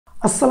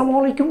আসসালামু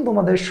আলাইকুম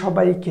তোমাদের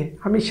সবাইকে।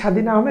 আমি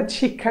স্বাধীন আহমেদ,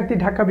 শিক্ষার্থী,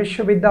 ঢাকা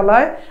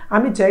বিশ্ববিদ্যালয়।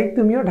 আমি চাই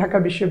তুমিও ঢাকা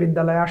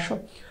বিশ্ববিদ্যালয়ে আসো।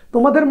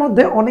 তোমাদের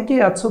মধ্যে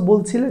অনেকেই আছো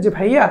বলছিলে যে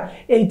ভাইয়া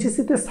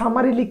এইচএসসিতে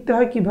সামারি লিখতে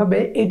হয় কিভাবে,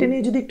 এটা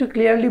নিয়ে যদি একটু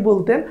ক্লিয়ারলি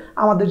বলতেন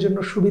আমাদের জন্য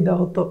সুবিধা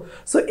হতো।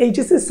 সো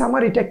এইচএসসি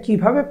সামারিটা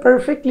কিভাবে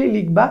পারফেক্টলি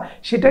লিখবা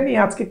সেটা নিয়ে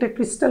আজকে একটা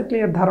ক্রিস্টাল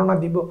ক্লিয়ার ধারণা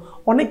দিব।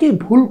 অনেকেই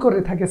ভুল করে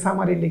থাকে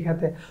সামারি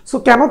লেখাতে। সো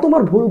কেন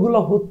তোমার ভুলগুলো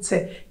হচ্ছে,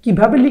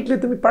 কিভাবে লিখলে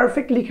তুমি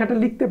পারফেক্ট লেখাটা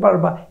লিখতে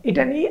পারবা,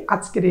 এটা নিয়ে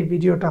আজকের এই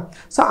ভিডিওটা।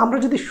 সো আমরা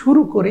যদি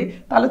শুরু করি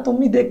তাহলে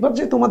তুমি দেখবা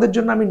যে তোমাদের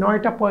জন্য আমি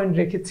 9টা পয়েন্ট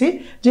রেখেছি,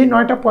 যে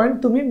 9টা পয়েন্ট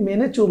তুমি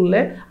মেনে চললে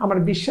আমার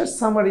বিশ্বাস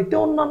সামারিতে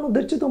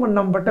অন্যান্যদের চেয়ে তোমার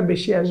নাম্বারটা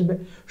বেশি আসবে।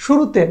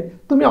 শুরুতে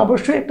তুমি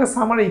অবশ্যই একটা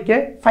সামারিকে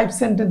 5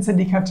 সেন্টেন্সে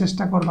লেখার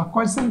চেষ্টা করবা।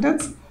 কয়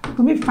সেন্টেন্স?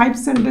 তুমি 5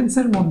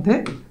 সেন্টেন্সের মধ্যে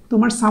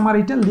তোমার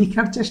সামারিটা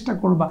লেখার চেষ্টা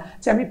করবা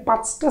যে আমি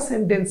 5টা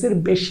সেন্টেন্সের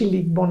বেশি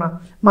লিখবো না।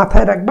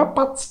 মাথায় রাখবা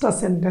 5টা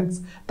সেন্টেন্স।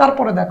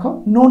 তারপরে দেখো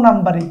নো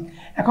নাম্বারিং।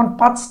 এখন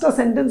 5টা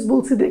সেন্টেন্স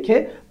বলছি দেখে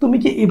তুমি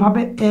কি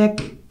এভাবে 1,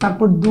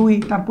 তারপর 2,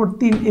 তারপর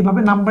 3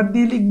 এভাবে নাম্বার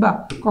দিয়ে লিখবা?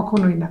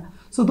 কখনোই না।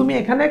 সো তুমি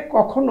এখানে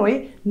কখনোই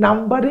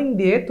নাম্বারিং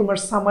দিয়ে তোমার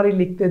সামারি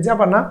লিখতে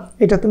যাবা না,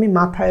 এটা তুমি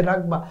মাথায়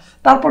রাখবা।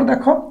 তারপর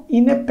দেখো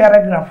ইন এ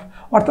প্যারাগ্রাফ,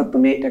 অর্থাৎ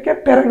তুমি এটাকে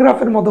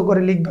প্যারাগ্রাফের মতো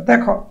করে লিখবা।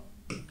 দেখো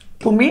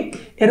তুমি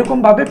এরকম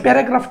ভাবে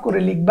প্যারাগ্রাফ করে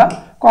লিখবা,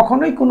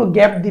 কখনোই কোনো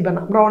গ্যাপ দিবে না।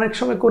 আমরা অনেক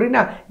সময় করি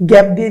না,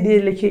 গ্যাপ দিয়ে দিয়ে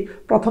লিখি।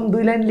 প্রথম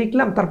 2 লাইন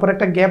লিখলাম, তারপর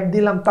একটা গ্যাপ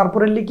দিলাম,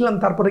 তারপরে লিখলাম,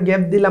 তারপরে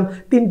গ্যাপ দিলাম,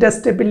 3টা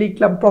স্টেপে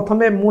লিখলাম।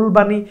 প্রথমে মূল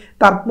বাণী,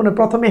 তারপরে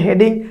প্রথমে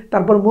হেডিং,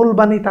 তারপর মূল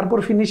বাণী, তারপর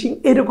ফিনিশিং।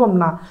 এরকম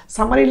না,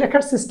 সামারি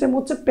লেখার সিস্টেম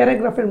হচ্ছে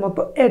প্যারাগ্রাফের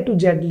মতো A to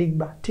Z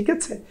লিখবা, ঠিক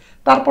আছে?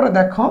 তারপরে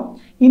দেখো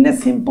ইন এ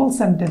সিম্পল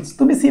সেন্টেন্স,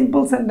 তুমি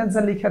সিম্পল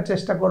সেন্টেন্সে লেখার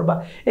চেষ্টা করবা।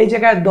 এই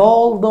জায়গায়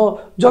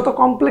যত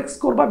কমপ্লেক্স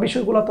করবা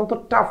বিষয়গুলো তত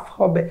টাফ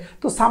হবে।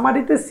 তো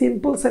সামারিতে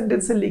সিম্পল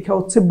সেন্টেন্সে লেখা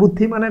হচ্ছে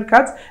বুদ্ধিমানের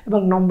কাজ এবং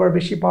নম্বর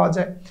বেশি পাওয়া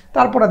যায়।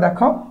 তারপরে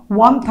দেখো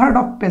 1/3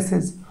 অফ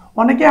পেসেজ।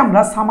 অনেকে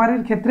আমরা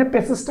সামারির ক্ষেত্রে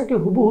পেসেজটাকে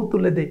হুবহু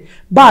তুলে দেই,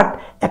 বাট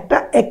একটা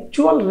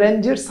অ্যাকচুয়াল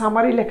রেঞ্জের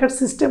সামারি লেখার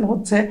সিস্টেম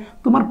হচ্ছে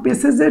তোমার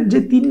পেসেজের যে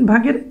 3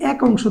 ভাগের 1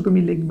 অংশ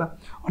তুমি লিখবা।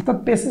 অর্থাৎ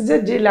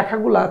পেসেজের যে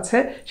লেখাগুলো আছে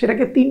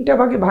সেটাকে 3টা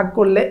ভাগে ভাগ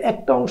করলে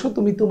একটা অংশ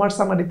তুমি তোমার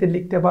সামারিতে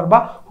লিখতে পারবা।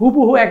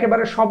 হুবহু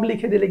একেবারে সব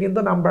লিখে দিলে কিন্তু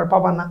নাম্বার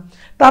পাবা না।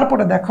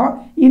 তারপরে দেখো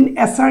ইন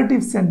অ্যাসার্টিভ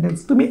সেন্টেন্স,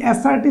 তুমি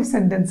অ্যাসার্টিভ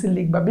সেন্টেন্সে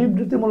লিখবা,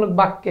 বিবৃতিমূলক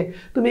বাক্যে।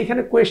 তুমি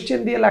এখানে কোয়েশ্চেন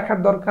দিয়ে লেখার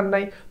দরকার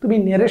নাই, তুমি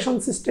নেরেশন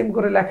সিস্টেম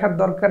করে লেখার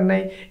দরকার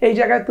নাই, এই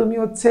জায়গায় তুমি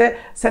হচ্ছে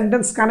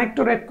সেন্টেন্স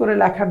কানেক্টর এড করে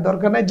লেখার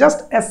দরকার নাই, জাস্ট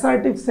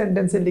অ্যাসার্টিভ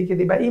সেন্টেন্সে লিখে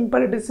দিবা।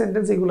 ইম্পারেটিভ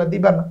সেন্টেন্স এগুলো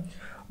দিবা না।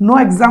 নো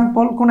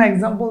এক্সাম্পল, কোনো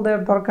এক্সাম্পল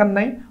দেওয়ার দরকার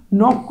নাই।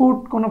 নো কোট,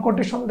 কোনো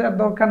কোটেশন দেওয়ার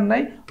দরকার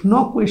নাই। নো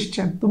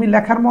কোয়েশ্চেন, তুমি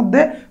লেখার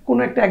মধ্যে কোনো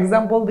একটা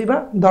এক্সাম্পল দিবা,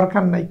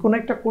 দরকার নাই। কোনো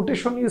একটা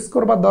কোটেশন ইউজ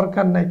করবা,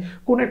 দরকার নাই।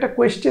 কোনো একটা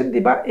কোয়েশ্চেন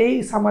দিবা, এই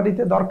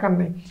সামারিতে দরকার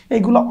নেই।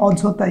 এইগুলো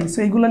অযথাই। সো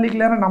এইগুলো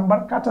লিখলে আর নাম্বার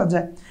কাটা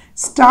যায়।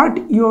 স্টার্ট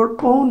ইউর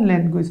ওন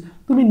ল্যাঙ্গুয়েজ,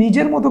 তুমি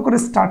নিজের মতো করে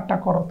স্টার্টটা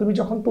করো। তুমি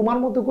যখন তোমার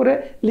মতো করে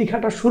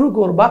লেখাটা শুরু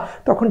করবা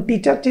তখন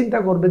টিচার চিন্তা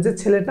করবে যে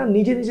ছেলেটা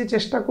নিজে নিজে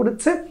চেষ্টা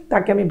করেছে,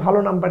 তাকে আমি ভালো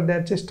নাম্বার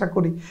দেওয়ার চেষ্টা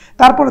করি।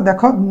 তারপরে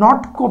দেখো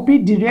not copy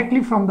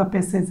directly from the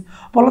passage.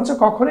 বলছে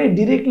কখনোই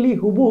ডিরেক্টলি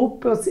হুবহু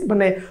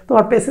মানে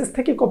তোমার পেসেজ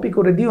থেকে কপি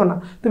করে দিও না।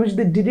 তুমি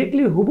যদি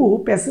ডিরেক্টলি হুবহু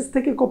পেসেজ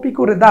থেকে কপি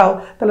করে দাও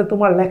তাহলে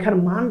তোমার লেখার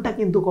মানটা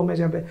কিন্তু কমে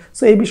যাবে।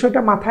 সো এই বিষয়টা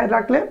মাথায়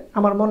রাখলে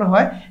আমার মনে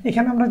হয়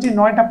এখানে আমরা যে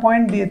 9টা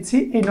পয়েন্ট দিয়েছি,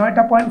 এই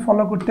 9টা পয়েন্ট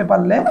ফলো করতে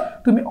পারলে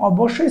তুমি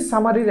অবশ্যই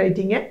সামারি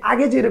রাইটিংয়ে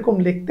আগে যেরকম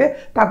লিখতে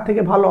তার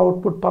থেকে ভালো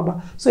আউটপুট পাবা।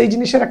 সো এই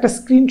জিনিসের একটা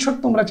স্ক্রিনশট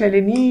তোমরা চাইলে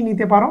নিয়েই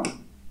নিতে পারো।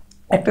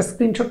 একটা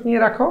স্ক্রিনশট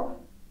নিয়ে রাখো।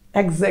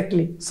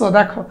 এক্স্যাক্টলি। সো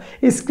দেখো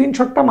এই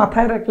স্ক্রিনশটটা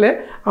মাথায় রাখলে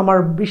আমার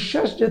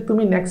বিশ্বাস যে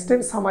তুমি নেক্সট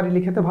টাইম সামারি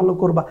লিখাতে ভালো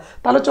করবা।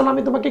 তাহলে চলো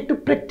আমি তোমাকে একটু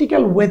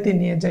প্র্যাকটিক্যাল ওয়েতে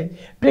নিয়ে যাই।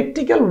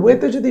 প্র্যাকটিক্যাল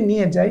ওয়েতে যদি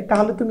নিয়ে যাই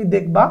তাহলে তুমি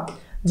দেখবা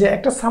যে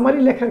একটা সামারি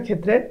লেখার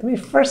ক্ষেত্রে তুমি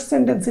ফার্স্ট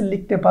সেন্টেন্সে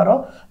লিখতে পারো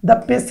the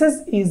passage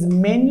is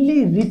mainly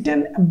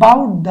written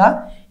about the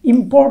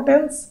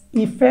importance,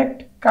 effect,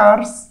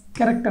 curse,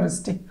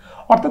 characteristic.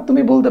 অর্থাৎ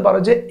তুমি বলতে পারো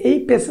যে এই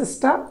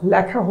পেসেজটা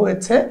লেখা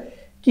হয়েছে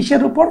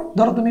কিসের উপর?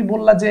 ধরো তুমি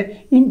বললা যে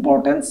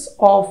ইম্পর্টেন্স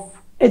অফ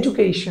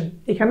এডুকেশন,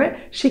 এখানে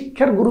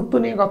শিক্ষার গুরুত্ব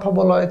নিয়ে কথা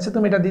বলা হয়েছে,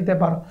 তুমি এটা দিতে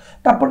পারো।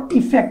 তারপর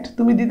ইফেক্ট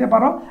তুমি দিতে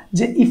পারো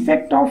যে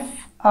ইফেক্ট অফ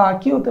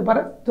কি হতে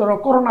পারে, ধরো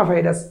করোনা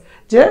ভাইরাস,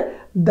 যে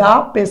the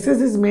passage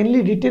is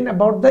mainly written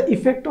about the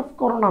effect of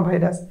corona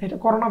virus, এটা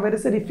করোনা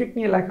ভাইরাসের ইফেক্ট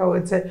নিয়ে লেখা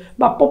হয়েছে।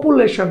 বা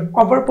পপুলেশন,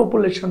 ওভার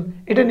পপুলেশন,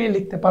 এটা নিয়ে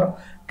লিখতে পারো।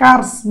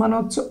 কার্স মানে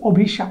হচ্ছে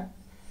অভিশাপ,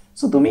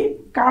 সো তুমি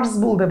কার্স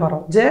বলতে পারো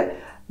যে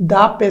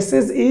the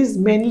passage is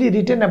mainly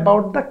written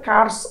about the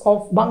curse of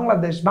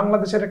Bangladesh,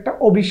 বাংলাদেশের একটা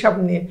অভিশাপ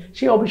নিয়ে।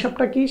 সেই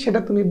অভিশাপটা কি সেটা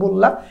তুমি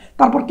বললা।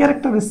 তারপর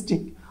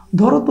ক্যারেক্টারিস্টিক,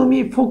 ধরো তুমি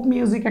ফোক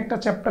মিউজিক একটা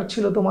চ্যাপ্টার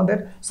ছিল তোমাদের,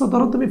 সো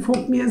ধরো তুমি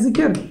ফোক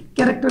মিউজিকের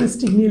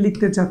ক্যারেক্টারিস্টিক নিয়ে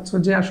লিখতে চাচ্ছ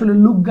যে আসলে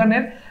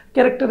লোকগানের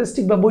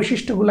ক্যারেক্টারিস্টিক বা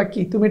বৈশিষ্ট্যগুলো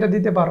কি, তুমি এটা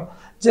দিতে পারো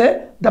যে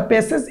the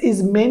passage is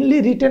mainly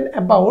written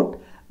about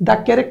the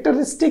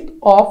characteristic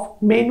of,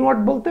 main word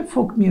বলতে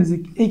ফোক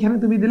মিউজিক, এইখানে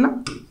তুমি দিলাম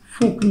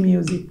ফোক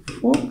মিউজিক,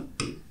 ফোক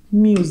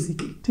মিউজিক,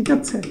 ঠিক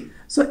আছে?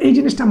 সো এই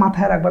জিনিসটা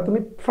মাথায় রাখবা, তুমি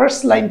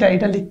ফার্স্ট লাইনটা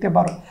এটা লিখতে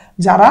পারো।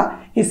 যারা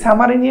এই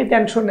সামারি নিয়ে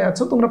টেনশনে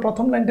আছো তোমরা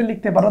প্রথম লাইনটা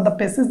লিখতে পারো, the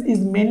passage is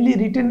mainly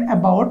written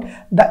about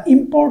the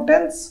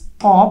importance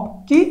of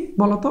কি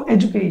বলতো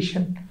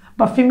এডুকেশন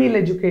বা ফিমেল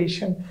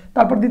এডুকেশন।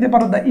 তারপর দিতে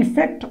পারো the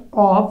effect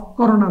of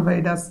corona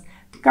virus,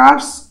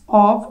 curse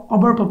of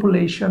over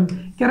population,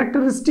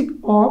 characteristic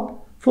of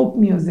folk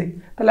music.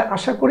 তাহলে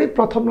আশা করি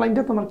প্রথম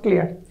লাইনটা তোমার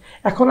ক্লিয়ার।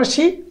 এখন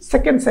আসি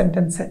সেকেন্ড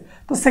সেন্টেন্সে।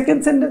 তো সেকেন্ড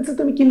সেন্টেন্সে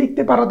তুমি কি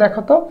লিখতে পারো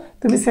দেখো তো,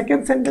 তুমি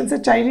সেকেন্ড সেন্টেন্সে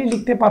চাইলেই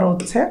লিখতে পারো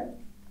হচ্ছে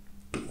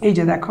এই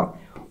যে দেখো,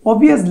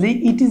 obviously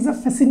it is a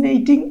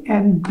fascinating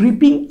and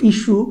gripping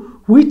issue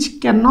which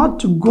cannot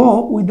go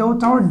without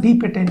our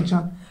deep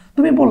attention।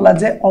 তুমি বললা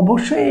যে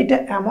অবশ্যই এটা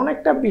এমন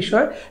একটা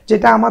বিষয়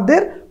যেটা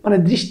আমাদের মানে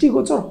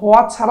দৃষ্টিগোচর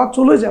হওয়া ছাড়া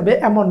চলে যাবে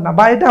এমন না,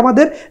 বা এটা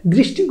আমাদের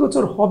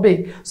দৃষ্টিগোচর হবে।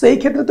 সো এই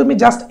ক্ষেত্রে তুমি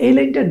জাস্ট এই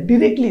লাইনটা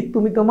ডিরেক্টলি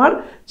তুমি তোমার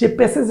যে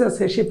প্যাসেজ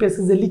আছে সেই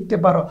প্যাসেজে লিখতে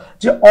পারো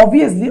যে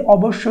অবভিয়াসলি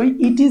অবশ্যই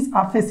it is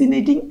a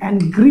fascinating and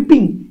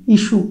gripping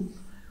issue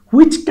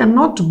which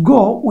cannot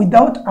go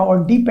without our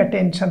deep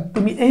attention।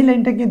 তুমি এই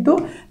লাইনটা কিন্তু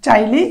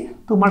চাইলেই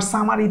তোমার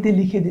সামারিতে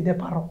লিখে দিতে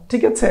পারো,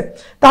 ঠিক আছে।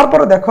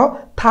 তারপরে দেখো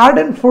থার্ড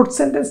এন্ড ফোর্থ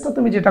সেন্টেন্সটা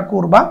তুমি যেটা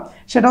করবা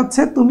সেটা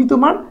হচ্ছে তুমি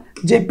তোমার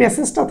যে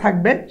প্যাসেজটা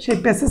থাকবে সেই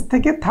প্যাসেজ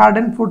থেকে থার্ড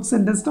এন্ড ফোর্থ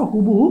সেন্টেন্সটা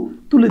হুবহু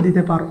তুলে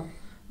দিতে পারো।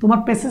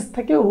 তোমার প্যাসেজ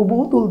থেকে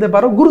হুবহু তুলতে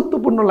পারো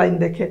গুরুত্বপূর্ণ লাইন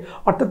দেখে।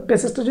 অর্থাৎ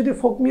প্যাসেজটা যদি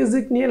ফোক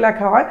মিউজিক নিয়ে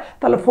লেখা হয়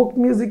তাহলে ফোক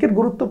মিউজিকের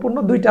গুরুত্বপূর্ণ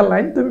দুইটা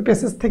লাইন তুমি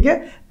প্যাসেজ থেকে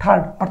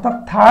থার্ড অর্থাৎ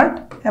থার্ড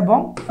এবং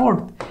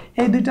ফোর্থ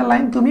এই দুইটা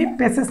লাইন তুমি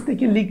প্যাসেজ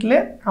থেকে লিখলে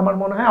আমার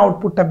মনে হয়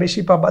আউটপুটটা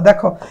বেশি পাবা।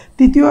 দেখো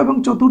তৃতীয় এবং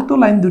চতুর্থ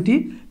লাইন দুটি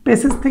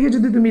প্যাসেজ থেকে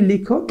যদি তুমি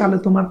লিখো তাহলে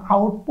তোমার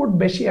আউটপুট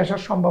বেশি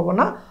আসার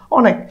সম্ভাবনা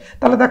অনেক।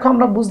 তাহলে দেখো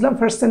আমরা বুঝলাম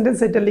ফার্স্ট সেন্টেন্স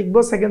এটা লিখবো,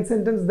 সেকেন্ড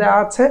সেন্টেন্স দেওয়া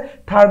আছে,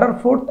 থার্ড আর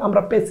ফোর্থ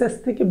আমরা প্যাসেজ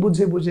থেকে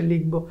বুঝে বুঝে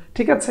লিখবো,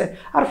 ঠিক আছে।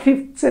 আর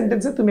ফিফথ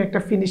সেন্টেন্সে তুমি একটা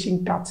ফিনিশিং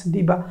টাচ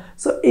দিবা।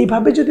 সো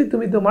এইভাবে যদি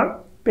তুমি তোমার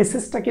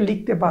প্যাসেজটাকে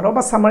লিখতে পারো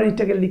বা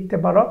সামারিটাকে লিখতে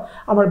পারো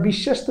আমার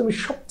বিশ্বাস তুমি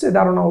সবচেয়ে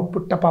দারুণ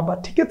আউটপুটটা পাবা,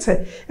 ঠিক আছে।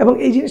 এবং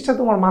এই জিনিসটা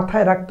তোমার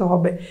মাথায় রাখতে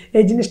হবে,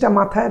 এই জিনিসটা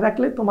মাথায়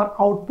রাখলে তোমার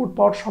আউটপুট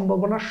পাওয়ার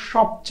সম্ভাবনা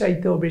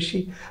সবচাইতেও বেশি।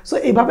 সো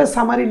এইভাবে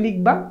সামারি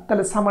লিখবা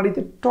তাহলে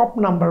সামারিতে টপ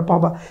নাম্বার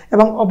পাবা।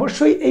 এবং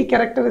অবশ্যই এই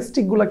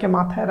ক্যারেক্টারিস্টিকগুলোকে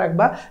মাথায়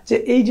রাখবা যে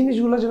এই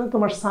জিনিসগুলো যেন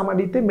তোমার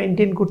সামারিতে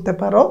মেনটেন করতে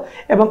পারো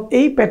এবং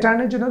এই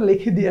প্যাটার্নের জন্য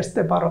লিখে দিয়ে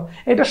আসতে পারো।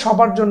 এটা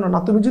সবার জন্য না,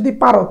 তুমি যদি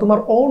পারো তোমার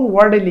ওন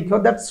ওয়ার্ডে লিখো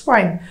দ্যাটস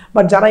ফাইন,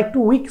 বাট যারা একটু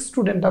উইক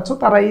স্টুডেন্ট আছো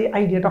তারা এই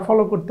আইডিয়াটা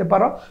ফলো করতে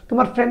পারো।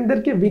 তোমার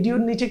ফ্রেন্ডদেরকে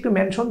ভিডিওর নিচে একটু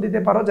মেনশন দিতে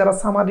পারো যারা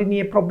সামারি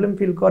নিয়ে প্রবলেম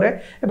ফিল করে,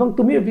 এবং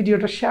তুমিও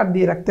ভিডিওটা শেয়ার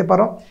দিয়ে রাখতে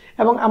পারো।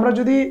 এবং আমরা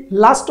যদি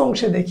লাস্ট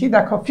অংশে দেখি,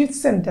 দেখো ফিফথ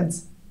সেন্টেন্স।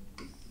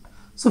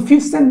 সো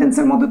ফিফথ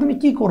সেন্টেন্সের মধ্যে তুমি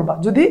কি করবা,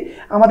 যদি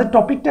আমাদের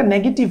টপিকটা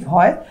নেগেটিভ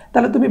হয়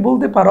তাহলে তুমি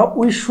বলতে পারো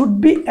we should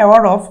be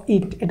aware of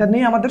it, এটা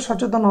নিয়ে আমাদের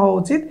সচেতন হওয়া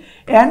উচিত,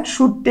 and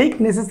should take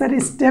necessary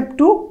step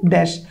to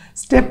dash,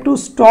 step to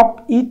stop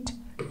it,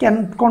 can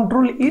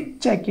control it,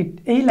 check it.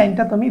 এই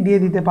লাইনটা তুমি দিয়ে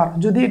দিতে পারো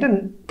যদি এটা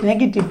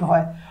নেগেটিভ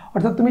হয়।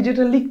 অর্থাৎ তুমি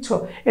যেটা লিখছো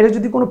এটা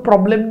যদি কোনো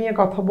প্রবলেম নিয়ে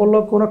কথা বলো,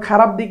 কোনো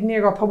খারাপ দিক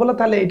নিয়ে কথা বলো,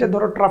 তাহলে এটা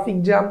ধরো traffic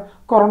jam,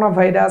 corona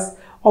virus,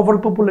 over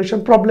population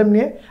problem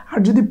নিয়ে। আর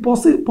যদি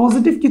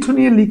পজিটিভ কিছু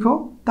নিয়ে লিখো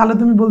তাহলে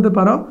তুমি বলতে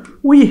পারো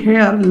we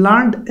hair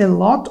learned A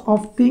lot of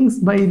things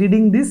by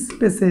reading this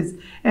passage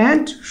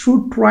and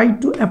should try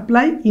to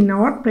apply in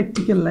our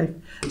practical life.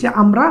 যে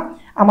আমরা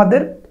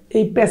আমাদের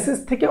এই প্যাসেজ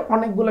থেকে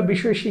অনেকগুলো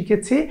বিষয়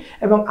শিখেছি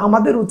এবং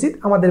আমাদের উচিত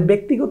আমাদের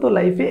ব্যক্তিগত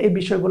লাইফে এই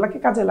বিষয়গুলোকে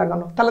কাজে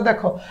লাগানো। তাহলে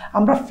দেখো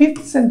আমরা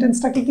ফিফথ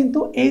সেন্টেন্সটাকে কিন্তু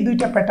এই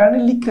দুইটা প্যাটার্নে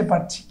লিখতে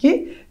পারছি। কি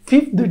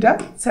ফিফথ দুইটা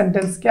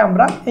সেন্টেন্সকে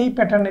আমরা এই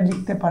প্যাটার্নে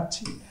লিখতে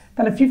পারছি।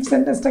 তাহলে ফিফথ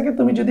সেন্টেন্সটাকে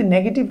তুমি যদি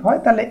নেগেটিভ হয়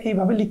তাহলে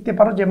এইভাবে লিখতে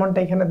পারো যেমনটা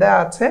এখানে দেওয়া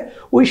আছে,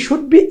 we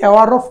should be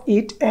aware of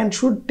it and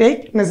should take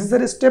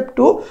necessary step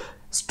to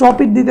stop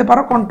it দিতে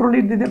পারো, কন্ট্রোল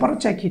ইট দিতে পারো,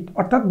 চেক ইট।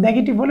 অর্থাৎ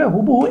নেগেটিভ হলে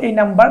হুবহু এই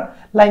নাম্বার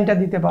লাইনটা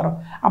দিতে পারো।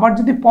 আবার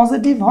যদি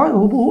পজিটিভ হয়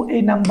হুবহু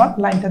এই নাম্বার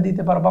লাইনটা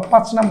দিতে পারো বা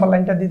 5 নাম্বার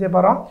লাইনটা দিতে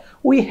পারো,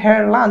 we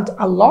have learned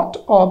a lot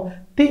of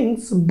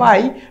things by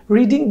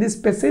reading this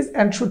passage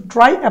and should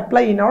try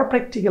apply in our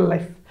practical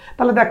life.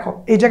 তাহলে দেখো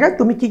এই জায়গায়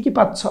তুমি কি কি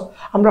পাচ্ছ,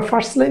 আমরা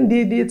ফার্স্ট লাইন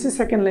দিয়ে দিয়েছি,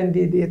 সেকেন্ড লাইন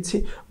দিয়ে দিয়েছি,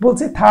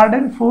 বলছি থার্ড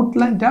অ্যান্ড ফোর্থ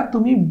লাইনটা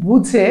তুমি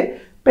বুঝে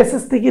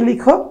প্যাসেজ থেকে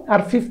লিখো।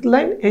 আর ফিফথ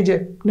লাইন এই যে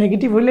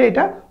নেগেটিভ হইলে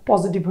এটা,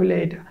 পজিটিভ হইলে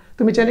এটা,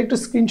 তুমি চাইলে একটু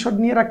স্ক্রিনশট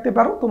নিয়ে রাখতে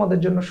পারো, তোমাদের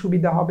জন্য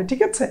সুবিধা হবে,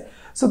 ঠিক আছে।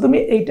 সো তুমি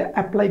এইটা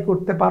অ্যাপ্লাই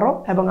করতে পারো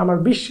এবং আমার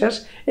বিশ্বাস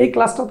এই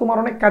ক্লাসটা তোমার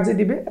অনেক কাজে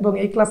দিবে এবং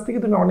এই ক্লাস থেকে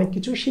তুমি অনেক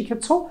কিছু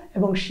শিখেছো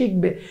এবং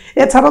শিখবে।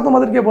 এছাড়াও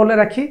তোমাদেরকে বলে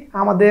রাখি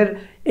আমাদের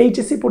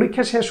এইচএসসি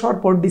পরীক্ষা শেষ হওয়ার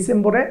পর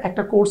ডিসেম্বরে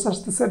একটা কোর্স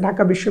আসতেছে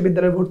ঢাকা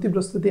বিশ্ববিদ্যালয়ের ভর্তি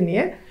প্রস্তুতি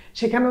নিয়ে।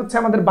 সেখানে হচ্ছে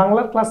আমাদের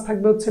বাংলার ক্লাস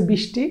থাকবে হচ্ছে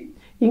 20টি,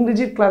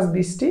 ইংরেজির ক্লাস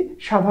 20টি,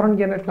 সাধারণ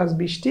জ্ঞানের ক্লাস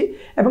 20টি,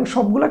 এবং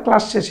সবগুলো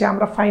ক্লাস শেষে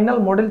আমরা ফাইনাল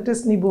মডেল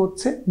টেস্ট নিব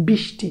হচ্ছে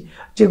 20টি,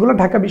 যেগুলো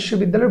ঢাকা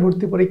বিশ্ববিদ্যালয়ের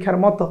ভর্তি পরীক্ষার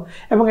মতো।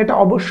 এবং এটা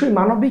অবশ্যই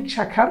মানবিক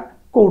শাখার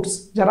কোর্স,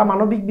 যারা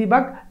মানবিক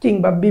বিভাগ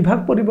কিংবা বিভাগ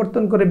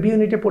পরিবর্তন করে বি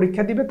ইউনিটে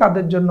পরীক্ষা দিবে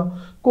তাদের জন্য।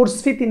 কোর্স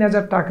ফি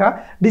 3000 টাকা।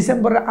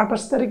 ডিসেম্বরের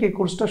 28 তারিখে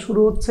কোর্সটা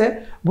শুরু হচ্ছে।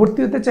 ভর্তি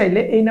হতে চাইলে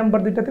এই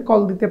নাম্বার দুইটাতে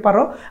কল দিতে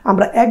পারো।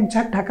 আমরা এক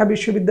ঝাঁক ঢাকা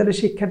বিশ্ববিদ্যালয়ের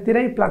শিক্ষার্থীরা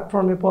এই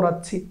প্ল্যাটফর্মে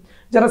পড়াচ্ছি।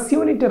 যারা সি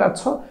ইউনিটের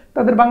আছো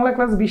তাদের বাংলা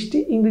ক্লাস 20টি,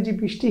 ইংরেজি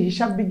 20টি,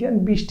 হিসাব বিজ্ঞান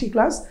 20টি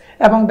ক্লাস,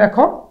 এবং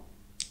দেখো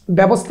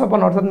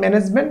ব্যবস্থাপনা অর্থাৎ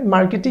ম্যানেজমেন্ট,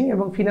 মার্কেটিং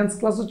এবং ফিনান্স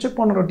ক্লাস হচ্ছে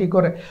 15টি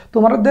করে।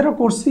 তোমাদেরও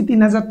কোর্স ফি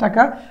 3000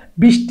 টাকা।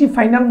 20টি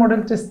ফাইনাল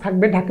মডেল টেস্ট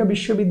থাকবে ঢাকা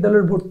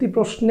বিশ্ববিদ্যালয়ের ভর্তি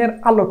প্রশ্নের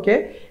আলোকে,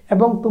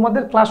 এবং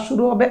তোমাদের ক্লাস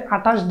শুরু হবে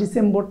 28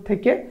 ডিসেম্বর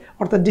থেকে,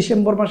 অর্থাৎ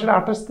ডিসেম্বর মাসের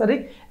 28 তারিখ।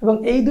 এবং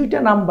এই দুইটা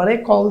নাম্বারে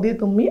কল দিয়ে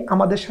তুমি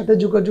আমাদের সাথে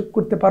যোগাযোগ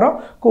করতে পারো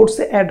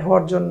কোর্সে অ্যাড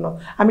হওয়ার জন্য।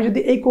 আমি যদি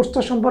এই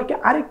কোর্সটা সম্পর্কে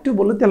আরেকটু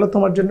বলি তাহলে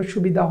তোমার জন্য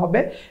সুবিধা হবে।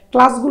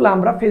 ক্লাসগুলো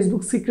আমরা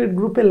ফেসবুক সিক্রেট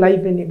গ্রুপে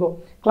লাইভে নিব।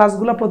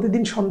 ক্লাসগুলো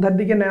প্রতিদিন সন্ধ্যার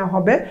দিকে নেওয়া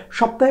হবে।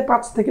 সপ্তাহে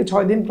 5 থেকে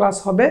 6 দিন ক্লাস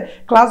হবে।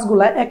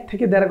 ক্লাসগুলো 1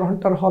 থেকে 1.5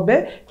 ঘন্টার হবে।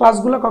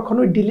 ক্লাসগুলো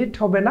কখনোই ডিলিট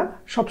হবে না,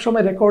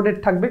 সবসময় রেকর্ডেড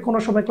থাকবে। কোনো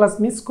সময় ক্লাস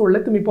মিস করলে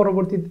তুমি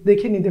পরবর্তীতে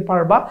দেখে নিতে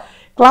পারবা।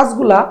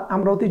 ক্লাসগুলা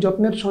আমরা অতি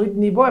যত্নের সহিত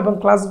নিব, এবং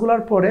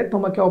ক্লাসগুলোর পরে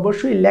তোমাকে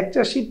অবশ্যই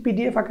লেকচার শিট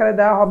পিডিএফ আকারে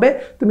দেওয়া হবে।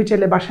 তুমি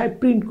চাইলে বাসায়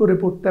প্রিন্ট করে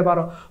পড়তে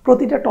পারো।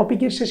 প্রতিটা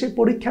টপিকের শেষে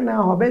পরীক্ষা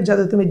নেওয়া হবে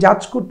যাতে তুমি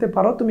জাজ করতে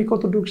পারো তুমি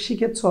কতটুকু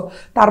শিখেছো।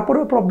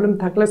 তারপরেও প্রবলেম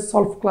থাকলে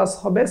সলভ ক্লাস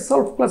হবে।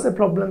 সলভ ক্লাসে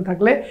প্রবলেম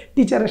থাকলে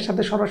টিচারের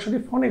সাথে সরাসরি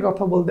ফোনে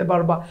কথা বলতে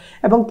পারবা।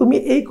 এবং তুমি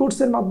এই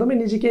কোর্সের মাধ্যমে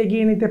নিজেকে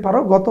এগিয়ে নিতে পারো।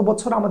 গত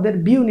বছর আমাদের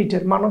বি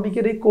ইউনিটের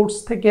মানবিকের এই কোর্স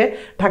থেকে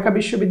ঢাকা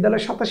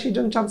বিশ্ববিদ্যালয়ে 87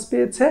 জন চান্স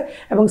পেয়েছে,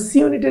 এবং সি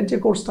ইউনিটের যে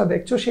কোর্সটা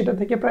দেখছো সেটা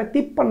থেকে প্রায়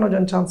 53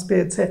 জন চান্স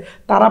পেয়েছে।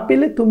 তারা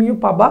পেলে তুমিও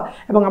পাবা।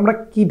 এবং আমরা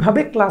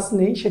কিভাবে ক্লাস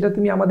নেই সেটা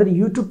তুমি আমাদের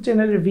ইউটিউব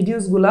চ্যানেলের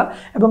ভিডিওসগুলা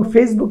এবং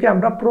ফেসবুকে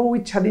আমরা প্রো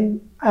উইথ স্বাধীন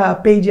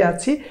পেজে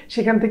আছি,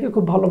 সেখান থেকে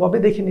খুব ভালোভাবে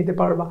দেখে নিতে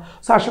পারবা।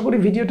 সো আশা করি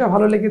ভিডিওটা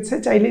ভালো লেগেছে।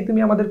 চাইলেই তুমি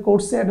আমাদের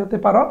কোর্সে অ্যাড হতে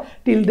পারো।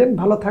 টিল দেন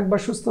ভালো থাকবা,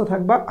 সুস্থ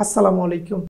থাকবা। আসসালামু আলাইকুম।